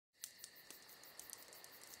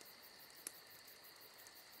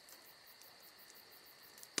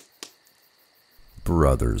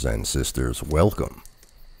Brothers and sisters, welcome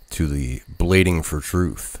to the Blading for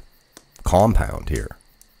Truth compound here.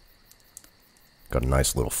 Got a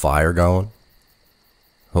nice little fire going.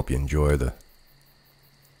 Hope you enjoy the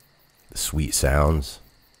sweet sounds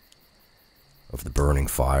of the burning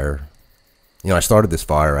fire. You know, I started this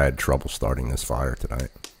fire. I had trouble starting this fire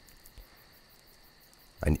tonight.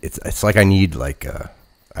 It's like I need I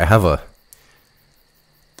have a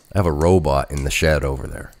robot in the shed over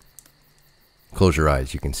there. Close your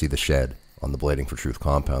eyes. You can see the shed on the Blading for Truth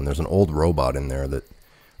compound. There's an old robot in there that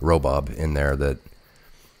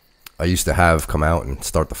I used to have come out and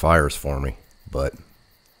start the fires for me, but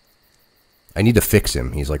I need to fix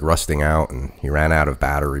him. He's like rusting out and he ran out of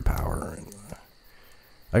battery power. And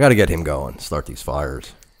I got to get him going, start these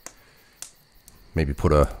fires. Maybe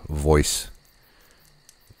put a voice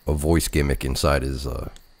gimmick inside his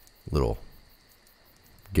little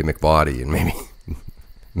gimmick body, and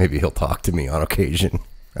maybe he'll talk to me on occasion.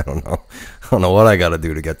 I don't know what I got to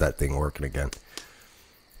do to get that thing working again.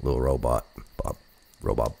 Little robot.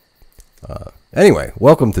 Anyway,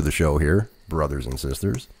 welcome to the show here, brothers and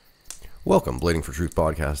sisters. Welcome, Blading for Truth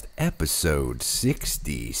podcast, episode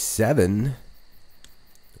 67.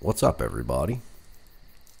 What's up, everybody?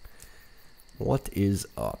 What is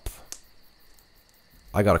up?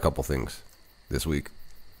 I got a couple things this week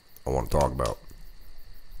I want to talk about.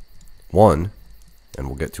 One, and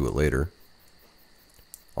we'll get to it later,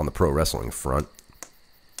 on the pro wrestling front,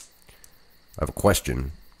 I have a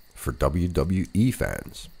question for WWE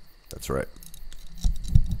fans. That's right.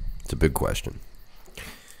 It's a big question.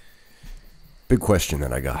 Big question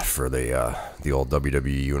that I got for the old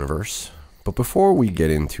WWE universe. But before we get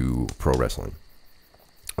into pro wrestling,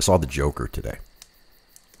 I saw the Joker today.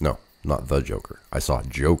 No, not the Joker. I saw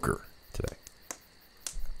Joker today.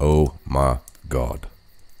 Oh my God.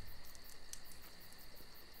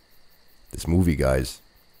 This movie, guys.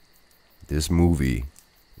 This movie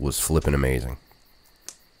was flipping amazing.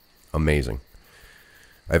 Amazing.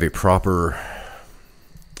 I have a proper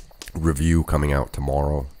review coming out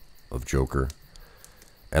tomorrow of Joker.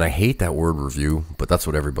 And I hate that word review, but that's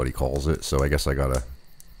what everybody calls it. So I guess I gotta,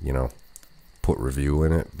 put review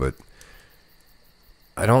in it. But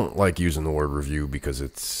I don't like using the word review because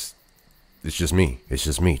it's just me. It's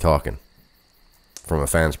just me talking from a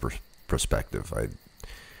fan's perspective.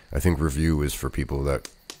 I think review is for people that,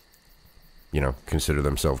 consider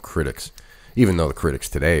themselves critics. Even though the critics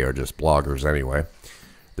today are just bloggers anyway.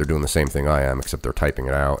 They're doing the same thing I am, except they're typing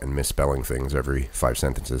it out and misspelling things every 5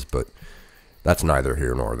 sentences. But that's neither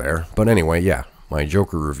here nor there. But anyway, yeah, my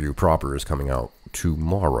Joker review proper is coming out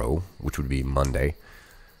tomorrow, which would be Monday.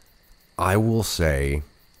 I will say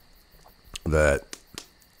that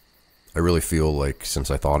I really feel like,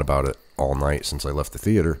 since I thought about it all night since I left the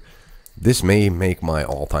theater, this may make my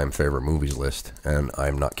all-time favorite movies list, and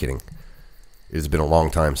I'm not kidding. It's been a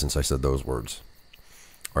long time since I said those words,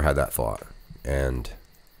 or had that thought, and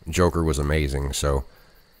Joker was amazing. So,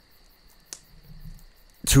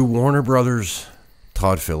 to Warner Brothers,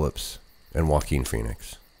 Todd Phillips, and Joaquin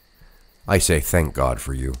Phoenix, I say thank God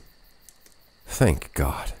for you. Thank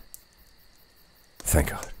God.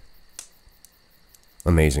 Thank God.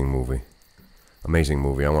 Amazing movie. Amazing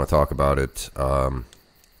movie. I want to talk about it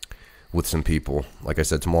with some people. Like I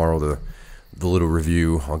said, tomorrow, the little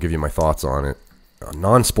review, I'll give you my thoughts on it.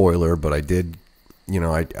 Non-spoiler, but I did,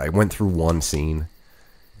 I went through one scene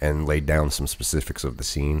and laid down some specifics of the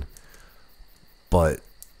scene. But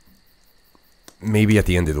maybe at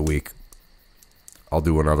the end of the week, I'll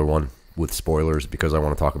do another one with spoilers, because I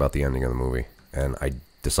want to talk about the ending of the movie. And I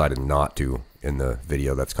decided not to in the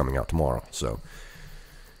video that's coming out tomorrow. So,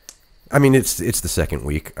 I mean, it's the second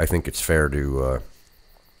week. I think it's fair to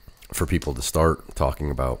for people to start talking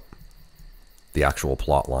about the actual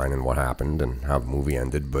plot line and what happened and how the movie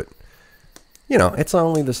ended. But, it's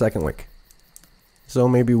only the second week. So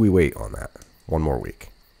maybe we wait on that one more week.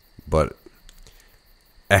 But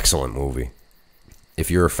excellent movie. If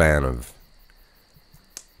you're a fan of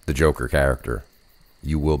the Joker character,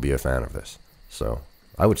 you will be a fan of this. So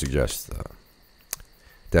I would suggest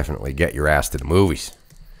definitely get your ass to the movies.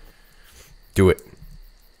 Do it.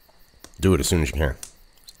 Do it as soon as you can.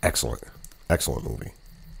 Excellent. Excellent movie.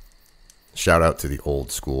 Shout out to the old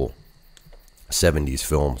school 70s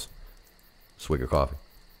films. Swig of coffee.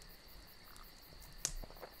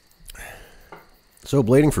 So,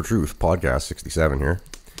 Blading for Truth, podcast 67 here.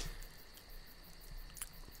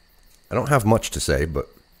 I don't have much to say, but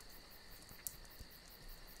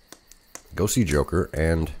go see Joker,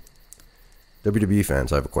 and WWE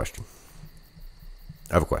fans, I have a question.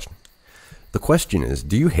 The question is,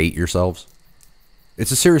 do you hate yourselves?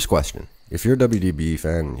 It's a serious question. If you're a WWE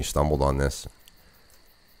fan and you stumbled on this,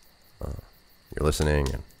 you're listening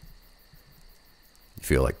and you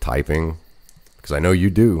feel like typing, because I know you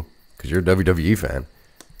do, because you're a WWE fan,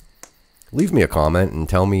 leave me a comment and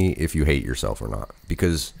tell me if you hate yourself or not.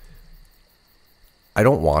 Because I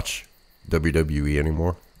don't watch WWE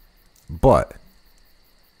anymore, but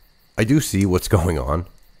I do see what's going on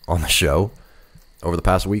the show over the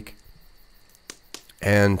past week.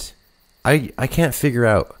 And I can't figure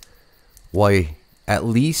out why at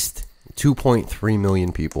least 2.3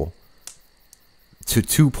 million people to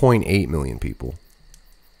 2.8 million people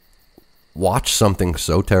watch something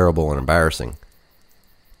so terrible and embarrassing.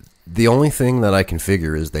 The only thing that I can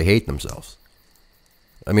figure is they hate themselves.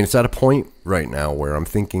 I mean, it's at a point right now where I'm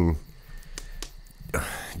thinking,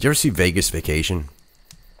 did you ever see Vegas Vacation?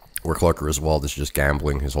 Where Clark Griswold is just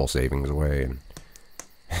gambling his whole savings away, and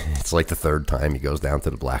it's like the third time he goes down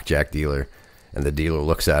to the blackjack dealer, and the dealer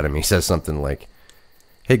looks at him. He says something like,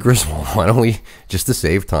 "Hey Griswold, why don't we, just to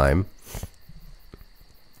save time,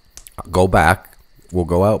 go back, we'll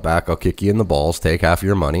go out back, I'll kick you in the balls, take half of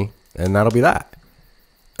your money, and that'll be that."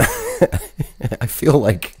 I feel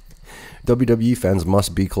like WWE fans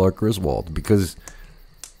must be Clark Griswold, because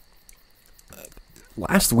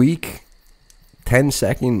last week,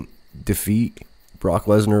 10-second defeat, Brock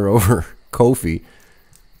Lesnar over Kofi,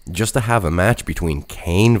 just to have a match between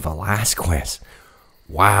Cain Velasquez.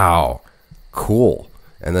 Wow, cool.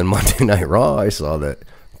 And then Monday Night Raw, I saw that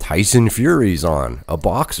Tyson Fury's on, a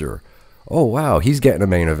boxer. Oh, wow, he's getting a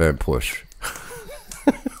main event push.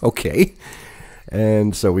 Okay.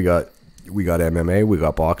 And so we got MMA, we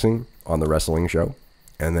got boxing on the wrestling show.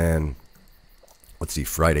 And then, let's see,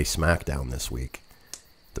 Friday SmackDown this week.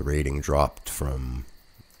 The rating dropped from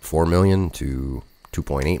 4 million to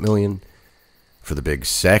 2.8 million for the big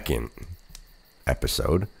second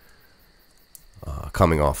episode.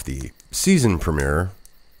 Coming off the season premiere,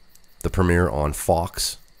 the premiere on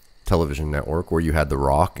Fox television network, where you had The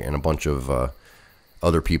Rock and a bunch of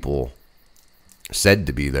other people said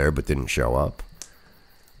to be there but didn't show up.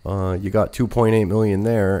 You got 2.8 million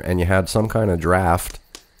there, and you had some kind of draft,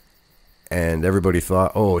 and everybody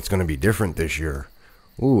thought, oh, it's going to be different this year.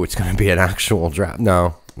 Ooh, it's going to be an actual draft.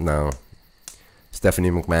 No. Stephanie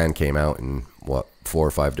McMahon came out in, 4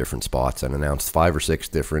 or 5 different spots and announced 5 or 6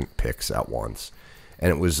 different picks at once. And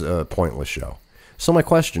it was a pointless show. So my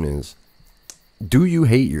question is, do you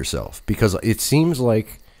hate yourself? Because it seems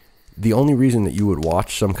like the only reason that you would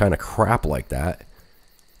watch some kind of crap like that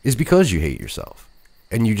is because you hate yourself.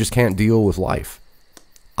 And you just can't deal with life.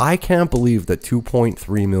 I can't believe that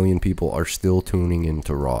 2.3 million people are still tuning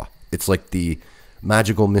into Raw. It's like the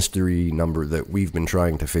magical mystery number that we've been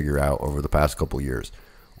trying to figure out over the past couple years.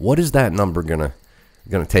 What is that number gonna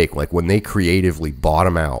take? Like when they creatively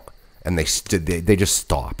bottom out and they just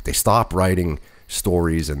stop. They stop writing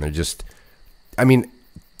stories, and they're just, I mean,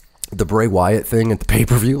 the Bray Wyatt thing at the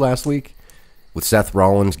pay-per-view last week with Seth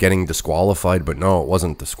Rollins getting disqualified, but no, it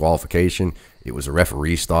wasn't disqualification. It was a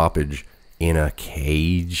referee stoppage in a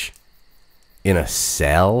cage, in a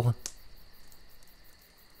cell.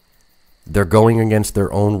 They're going against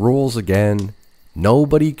their own rules again.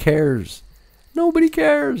 Nobody cares. Nobody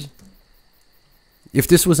cares. If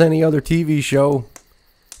this was any other TV show,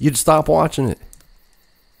 you'd stop watching it.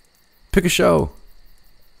 Pick a show.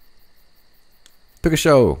 Pick a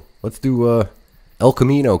show. Let's do El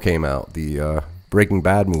Camino came out, the Breaking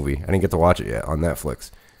Bad movie. I didn't get to watch it yet on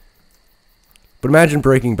Netflix. But imagine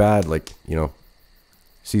Breaking Bad, like,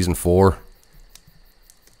 season 4.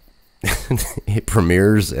 It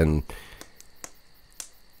premieres and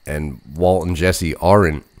Walt and Jesse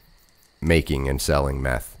aren't making and selling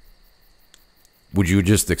meth. Would you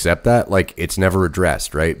just accept that? Like, it's never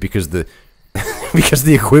addressed, right? Because the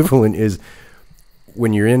equivalent is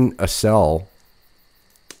when you're in a cell,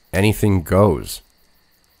 anything goes,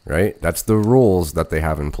 right? That's the rules that they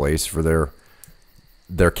have in place for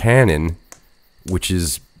their canon, which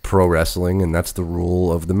is pro wrestling, and that's the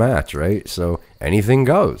rule of the match, right? So anything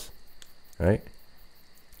goes, right?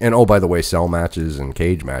 And oh, by the way, cell matches and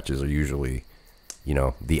cage matches are usually,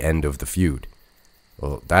 the end of the feud.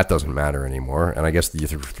 Well, that doesn't matter anymore, and I guess you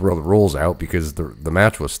throw the rules out because the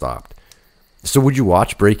match was stopped. So would you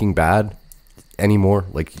watch Breaking Bad anymore?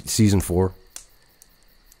 Like season 4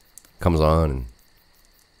 comes on, and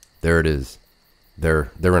there it is. They're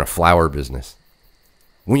in a flower business.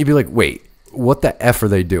 Wouldn't you be like, wait, what the F are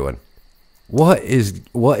they doing? What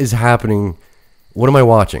is happening? What am I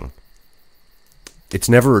watching? It's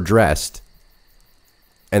never addressed.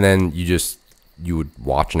 And then you would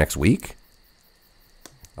watch next week?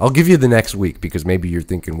 I'll give you the next week because maybe you're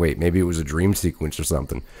thinking, wait, maybe it was a dream sequence or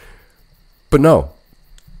something. But no.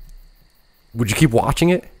 Would you keep watching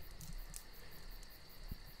it?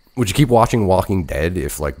 Would you keep watching Walking Dead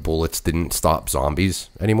if, like, bullets didn't stop zombies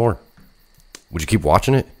anymore? Would you keep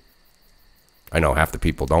watching it? I know half the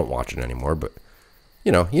people don't watch it anymore, but,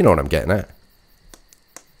 you know what I'm getting at.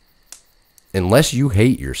 Unless you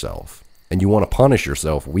hate yourself and you want to punish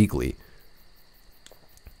yourself weekly,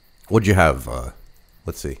 what'd you have?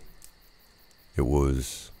 Let's see. It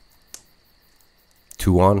was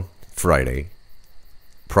 2 on Friday,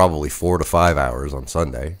 probably 4 to 5 hours on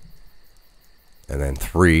Sunday, and then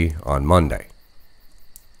 3 on Monday.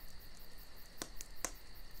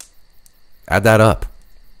 Add that up.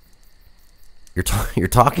 You're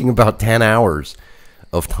talking about 10 hours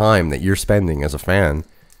of time that you're spending as a fan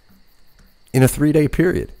in a 3-day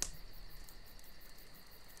period.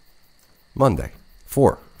 Monday,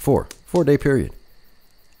 4-day period.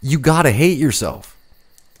 You gotta hate yourself.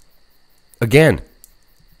 Again,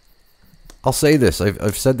 I'll say this.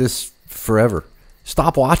 I've said this forever.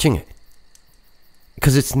 Stop watching it.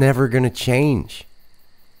 Because it's never going to change.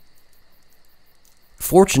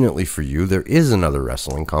 Fortunately for you, there is another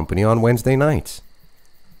wrestling company on Wednesday nights.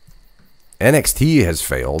 NXT has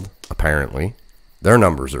failed, apparently. Their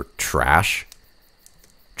numbers are trash.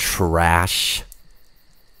 Trash.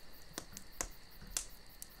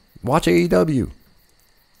 Watch AEW.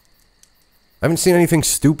 I haven't seen anything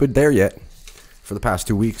stupid there yet for the past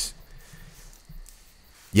 2 weeks.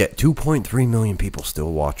 Yet 2.3 million people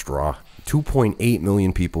still watched Raw. 2.8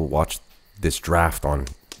 million people watched this draft on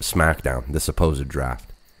SmackDown, this supposed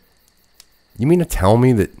draft. You mean to tell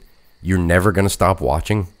me that you're never going to stop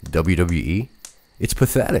watching WWE? It's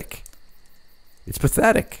pathetic. It's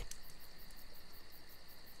pathetic.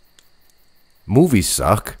 Movies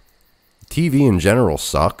suck. TV in general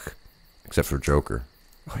suck. Except for Joker.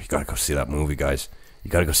 Oh, you gotta go see that movie, guys.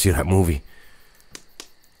 You gotta go see that movie.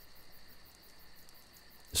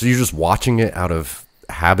 So you're just watching it out of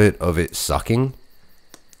habit of it sucking?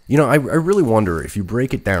 You know, I really wonder if you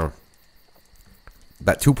break it down.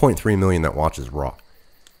 That 2.3 million that watches Raw.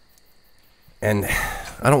 And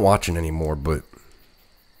I don't watch it anymore, but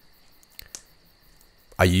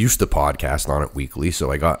I used to podcast on it weekly,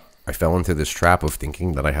 so I fell into this trap of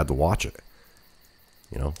thinking that I had to watch it.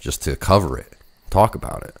 You know, just to cover it, talk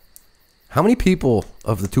about it. How many people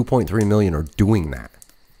of the 2.3 million are doing that?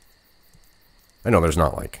 I know there's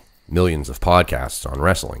not like millions of podcasts on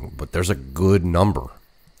wrestling, but there's a good number.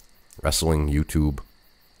 Wrestling, YouTube,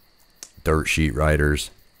 dirt sheet writers,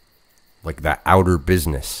 like that outer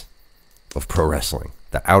business of pro wrestling,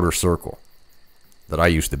 that outer circle that I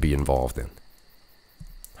used to be involved in.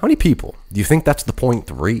 How many people? Do you think that's the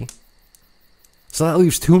 0.3? So that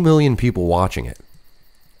leaves 2 million people watching it.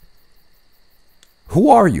 Who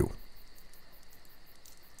are you?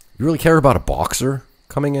 You really care about a boxer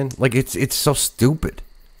coming in? Like, it's so stupid.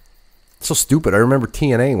 It's so stupid. I remember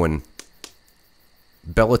TNA when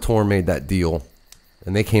Bellator made that deal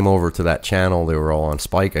and they came over to that channel. They were all on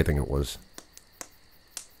Spike, I think it was.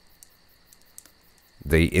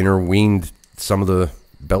 They intervened some of the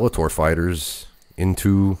Bellator fighters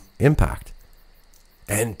into Impact.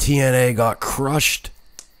 And TNA got crushed.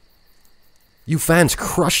 You fans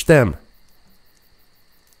crushed them.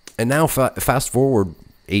 And now fast forward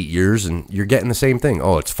 8 years and you're getting the same thing.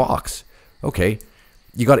 Oh, it's Fox. Okay.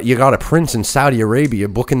 You got a prince in Saudi Arabia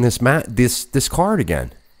booking this card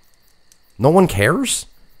again. No one cares?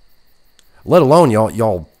 Let alone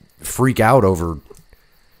y'all freak out over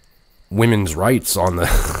women's rights on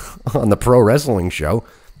the on the pro wrestling show.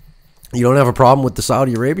 You don't have a problem with the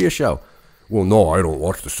Saudi Arabia show. Well, no, I don't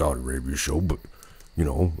watch the Saudi Arabia show, but you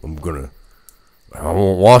know, I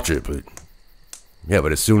won't watch it, but yeah,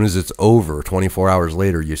 but as soon as it's over, 24 hours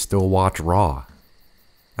later, you still watch Raw.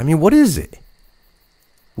 I mean, what is it?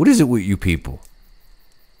 What is it with you people?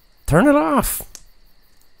 Turn it off.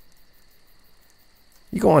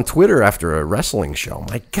 You go on Twitter after a wrestling show.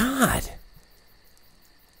 My God.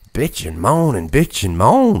 Bitch and moan and bitch and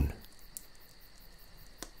moan.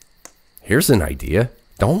 Here's an idea.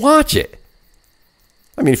 Don't watch it.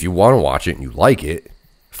 I mean, if you want to watch it and you like it,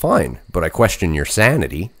 fine. But I question your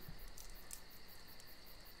sanity.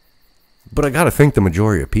 But I gotta think the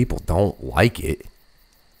majority of people don't like it.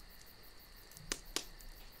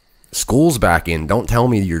 School's back in. Don't tell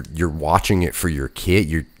me you're watching it for your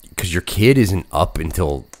kid. Because your kid isn't up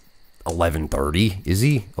until 11:30, is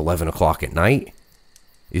he? 11 o'clock at night?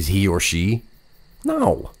 Is he or she?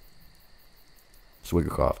 No. Swig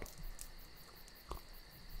of coffee.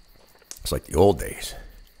 It's like the old days.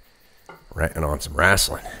 Ranting on some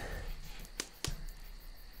wrestling.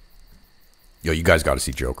 Yo, you guys got to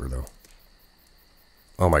see Joker, though.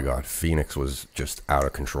 Oh my God, Phoenix was just out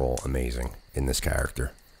of control, amazing in this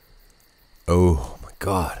character. Oh my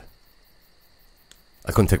God.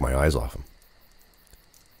 I couldn't take my eyes off him.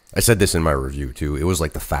 I said this in my review, too. It was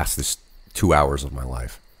like the fastest 2 hours of my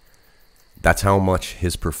life. That's how much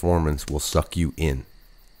his performance will suck you in.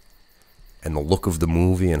 And the look of the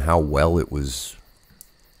movie and how well it was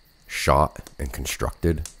shot and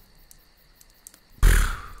constructed.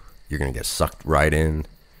 You're going to get sucked right in.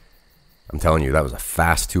 I'm telling you, that was a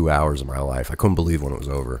fast 2 hours of my life. I couldn't believe when it was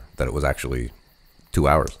over that it was actually 2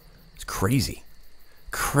 hours. It's crazy.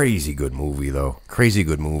 Crazy good movie, though. Crazy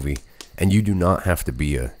good movie. And you do not have to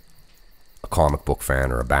be a comic book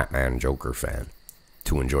fan or a Batman Joker fan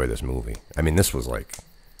to enjoy this movie. I mean, this was like...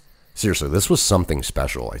 Seriously, this was something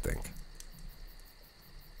special, I think.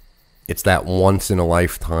 It's that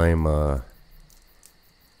once-in-a-lifetime,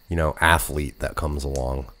 athlete that comes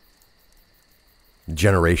along.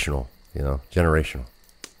 Generational, generational.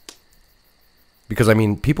 Because, I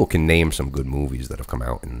mean, people can name some good movies that have come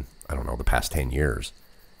out in, I don't know, the past 10 years.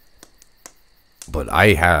 But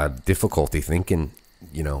I had difficulty thinking,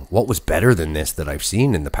 what was better than this that I've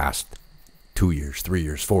seen in the past 2 years, 3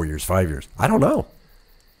 years, 4 years, 5 years? I don't know.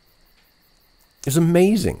 It's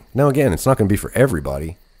amazing. Now, again, it's not going to be for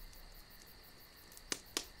everybody.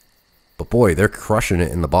 But boy, they're crushing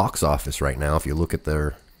it in the box office right now. If you look at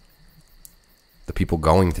the people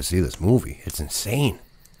going to see this movie, it's insane.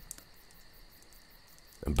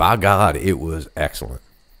 And by God, it was excellent.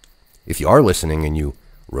 If you are listening and you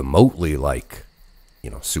remotely like,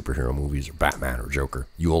 superhero movies or Batman or Joker,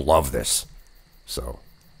 you will love this. So,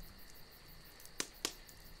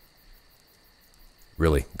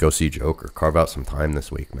 really, go see Joker. Carve out some time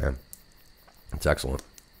this week, man. It's excellent.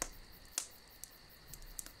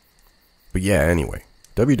 But yeah, anyway,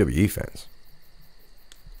 WWE fans,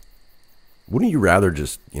 wouldn't you rather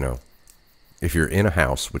just, if you're in a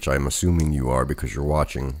house, which I'm assuming you are because you're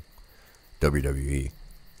watching WWE,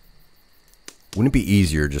 wouldn't it be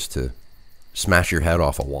easier just to smash your head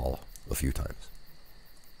off a wall a few times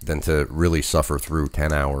than to really suffer through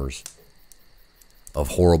 10 hours of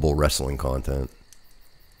horrible wrestling content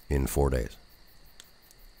in 4 days?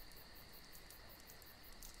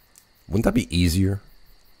 Wouldn't that be easier?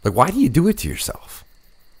 Like, why do you do it to yourself?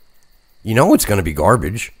 You know it's going to be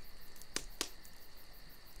garbage.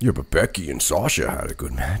 Yeah, but Becky and Sasha had a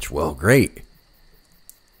good match. Well, great.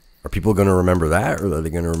 Are people going to remember that, or are they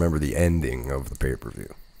going to remember the ending of the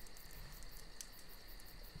pay-per-view?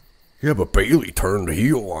 Yeah, but Bayley turned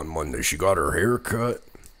heel on Monday. She got her hair cut.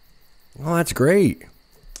 Well, that's great.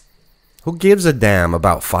 Who gives a damn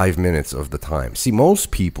about 5 minutes of the time? See, most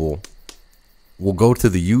people will go to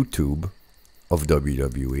the YouTube of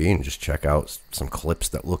WWE and just check out some clips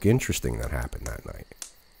that look interesting that happened that night.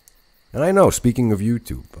 And I know, speaking of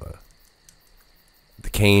YouTube, the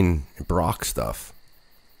Kane and Brock stuff,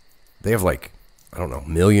 they have like, I don't know,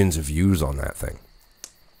 millions of views on that thing.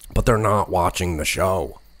 But they're not watching the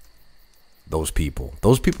show. Those people.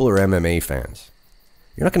 Those people are MMA fans.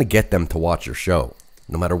 You're not going to get them to watch your show,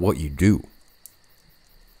 no matter what you do.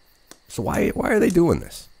 So why are they doing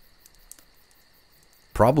this?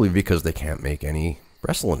 Probably because they can't make any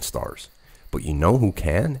wrestling stars. But you know who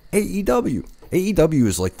can? AEW. AEW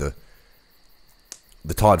is like the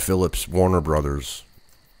Todd Phillips, Warner Brothers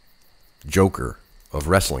Joker of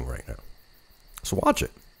wrestling right now. So watch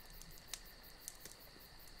it.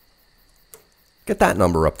 Get that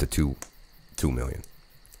number up to 2 million.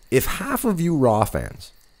 If half of you Raw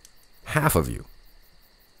fans, half of you,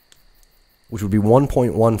 which would be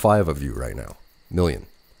 1.15 of you right now, million,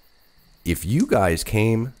 if you guys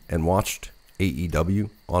came and watched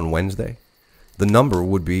AEW on Wednesday, the number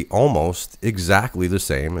would be almost exactly the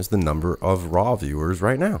same as the number of Raw viewers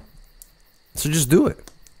right now. So just do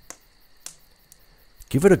it.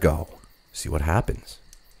 Give it a go. See what happens.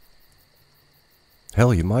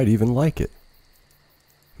 Hell, you might even like it.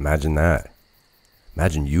 Imagine that.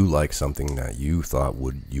 Imagine you like something that you thought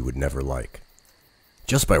you would never like.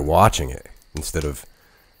 Just by watching it, instead of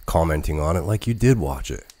commenting on it like you did watch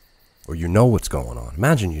it. Or you know what's going on.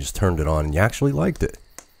 Imagine you just turned it on and you actually liked it.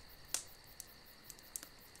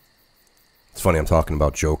 It's funny, I'm talking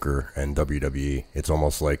about Joker and WWE. It's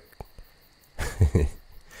almost like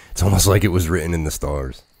it's almost like it was written in the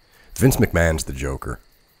stars. Vince McMahon's the Joker.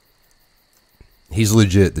 He's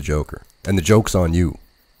legit the Joker. And the joke's on you,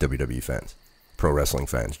 WWE fans. Pro wrestling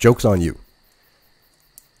fans. Joke's on you.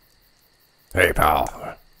 Hey,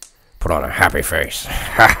 pal. Put on a happy face.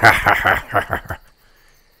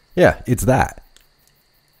 Yeah, it's that.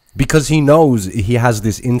 Because he knows he has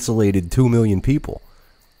this insulated 2 million people.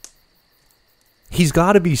 He's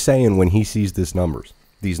got to be saying when he sees these numbers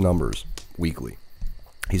weekly,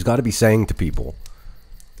 he's got to be saying to people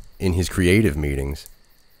in his creative meetings,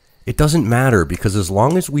 it doesn't matter because as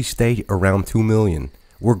long as we stay around 2 million,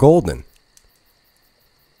 we're golden.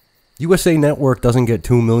 USA Network doesn't get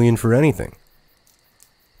 $2 million for anything.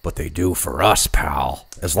 But they do for us, pal.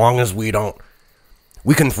 As long as we don't...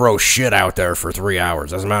 We can throw shit out there for 3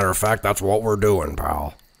 hours. As a matter of fact, that's what we're doing,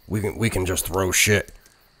 pal. We can just throw shit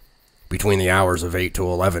between the hours of 8 to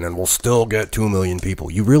 11, and we'll still get 2 million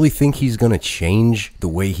people. You really think he's going to change the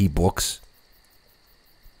way he books?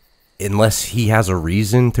 Unless he has a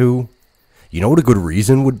reason to? You know what a good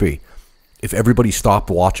reason would be? If everybody stopped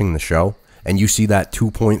watching the show, and you see that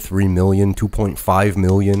 2.3 million, 2.5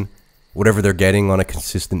 million, whatever they're getting on a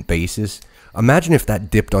consistent basis. Imagine if that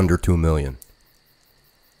dipped under 2 million.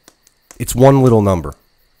 It's one little number.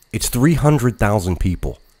 It's 300,000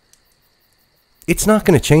 people. It's not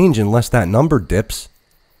going to change unless that number dips.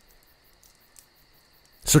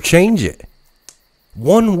 So change it.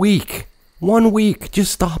 1 week. 1 week.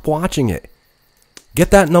 Just stop watching it.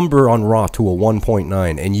 Get that number on Raw to a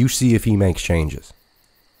 1.9 and you see if he makes changes.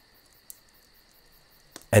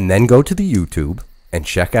 And then go to the YouTube and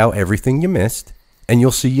check out everything you missed, and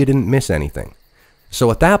you'll see you didn't miss anything. So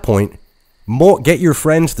at that point, get your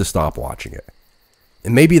friends to stop watching it.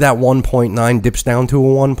 And maybe that 1.9 dips down to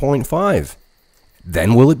a 1.5.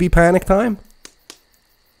 Then will it be panic time?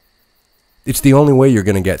 It's the only way you're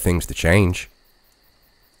going to get things to change.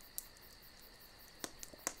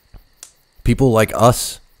 People like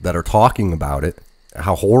us that are talking about it,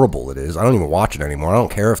 how horrible it is. I don't even watch it anymore. I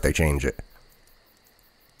don't care if they change it.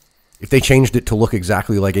 If they changed it to look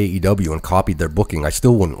exactly like AEW and copied their booking, I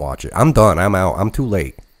still wouldn't watch it. I'm done. I'm out. I'm too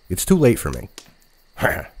late. It's too late for me.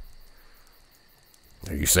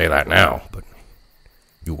 You say that now, but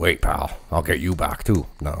you wait, pal. I'll get you back too.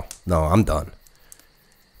 No, I'm done.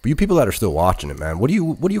 But you people that are still watching it, man, what are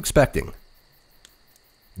you expecting?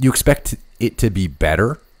 You expect it to be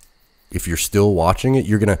better if you're still watching it?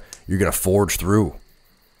 You're gonna forge through.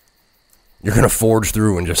 You're gonna forge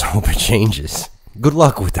through and just hope it changes. Good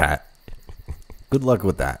luck with that. Good luck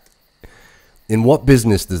with that. In what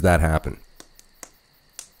business does that happen?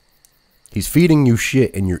 He's feeding you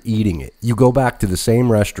shit and you're eating it. You go back to the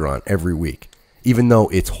same restaurant every week, even though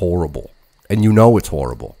it's horrible. And you know it's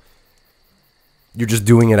horrible. You're just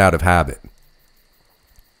doing it out of habit.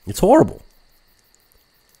 It's horrible.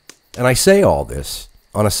 And I say all this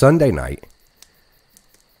on a Sunday night.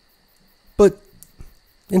 But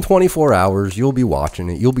in 24 hours, you'll be watching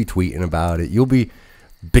it. You'll be tweeting about it. You'll be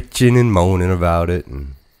bitching and moaning about it.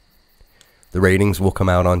 And the ratings will come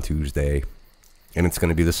out on Tuesday. And it's going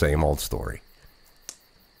to be the same old story.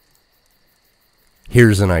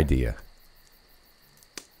 Here's an idea.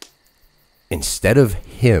 Instead of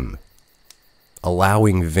him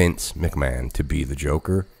allowing Vince McMahon to be the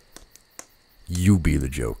Joker, you be the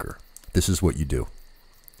Joker. This is what you do.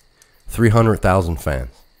 300,000 fans.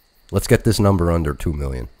 Let's get this number under 2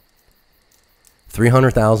 million.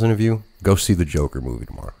 300,000 of you, go see the Joker movie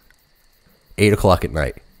tomorrow. 8 o'clock at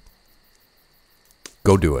night.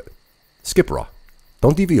 Go do it. Skip Raw.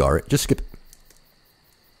 Don't DVR it, just skip it.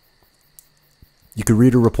 You could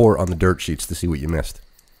read a report on the dirt sheets to see what you missed.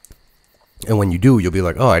 And when you do, you'll be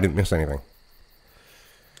like, oh, I didn't miss anything.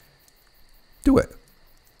 Do it.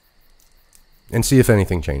 And see if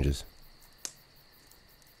anything changes.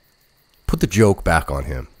 Put the joke back on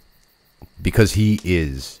him. Because he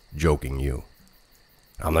is joking you.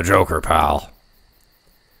 I'm the Joker, pal.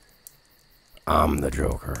 I'm the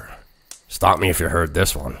Joker. Stop me if you heard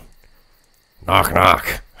this one. Knock,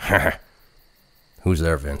 knock. Who's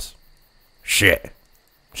there, Vince? Shit.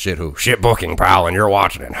 Shit who? Shit booking, pal, and you're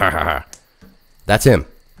watching it. That's him.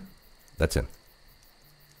 That's him.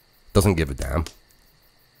 Doesn't give a damn.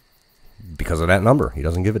 Because of that number, he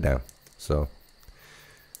doesn't give a damn. So,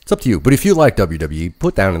 it's up to you. But if you like WWE,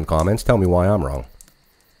 put down in the comments. Tell me why I'm wrong.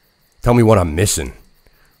 Tell me what I'm missing.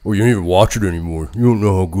 Or you don't even watch it anymore. You don't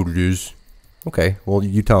know how good it is. Okay, well,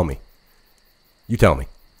 you tell me. You tell me.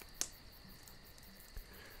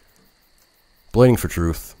 Blading for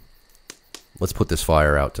Truth. Let's put this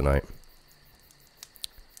fire out tonight.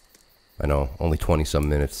 I know, only 20-some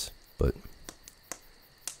minutes, but...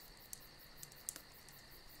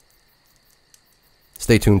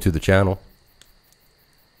 Stay tuned to the channel.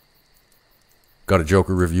 Got a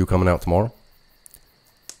Joker review coming out tomorrow.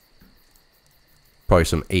 Probably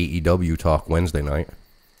some AEW talk Wednesday night.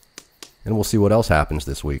 And we'll see what else happens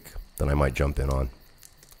this week that I might jump in on.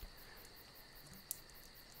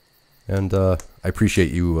 And I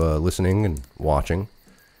appreciate you listening and watching.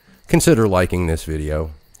 Consider liking this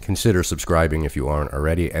video. Consider subscribing if you aren't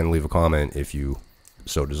already. And leave a comment if you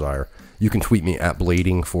so desire. You can tweet me at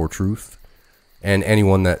BladingForTruth. And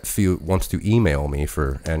anyone that wants to email me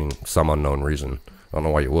for some unknown reason, I don't know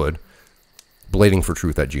why you would,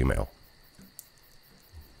 BladingForTruth@gmail.com.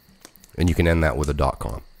 And you can end that with a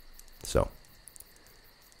 .com. So,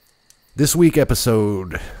 this week,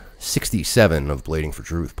 episode 67 of Blading for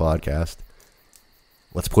Truth podcast.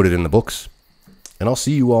 Let's put it in the books. And I'll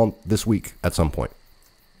see you all this week at some point.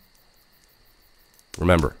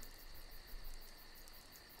 Remember,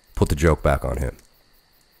 put the joke back on him.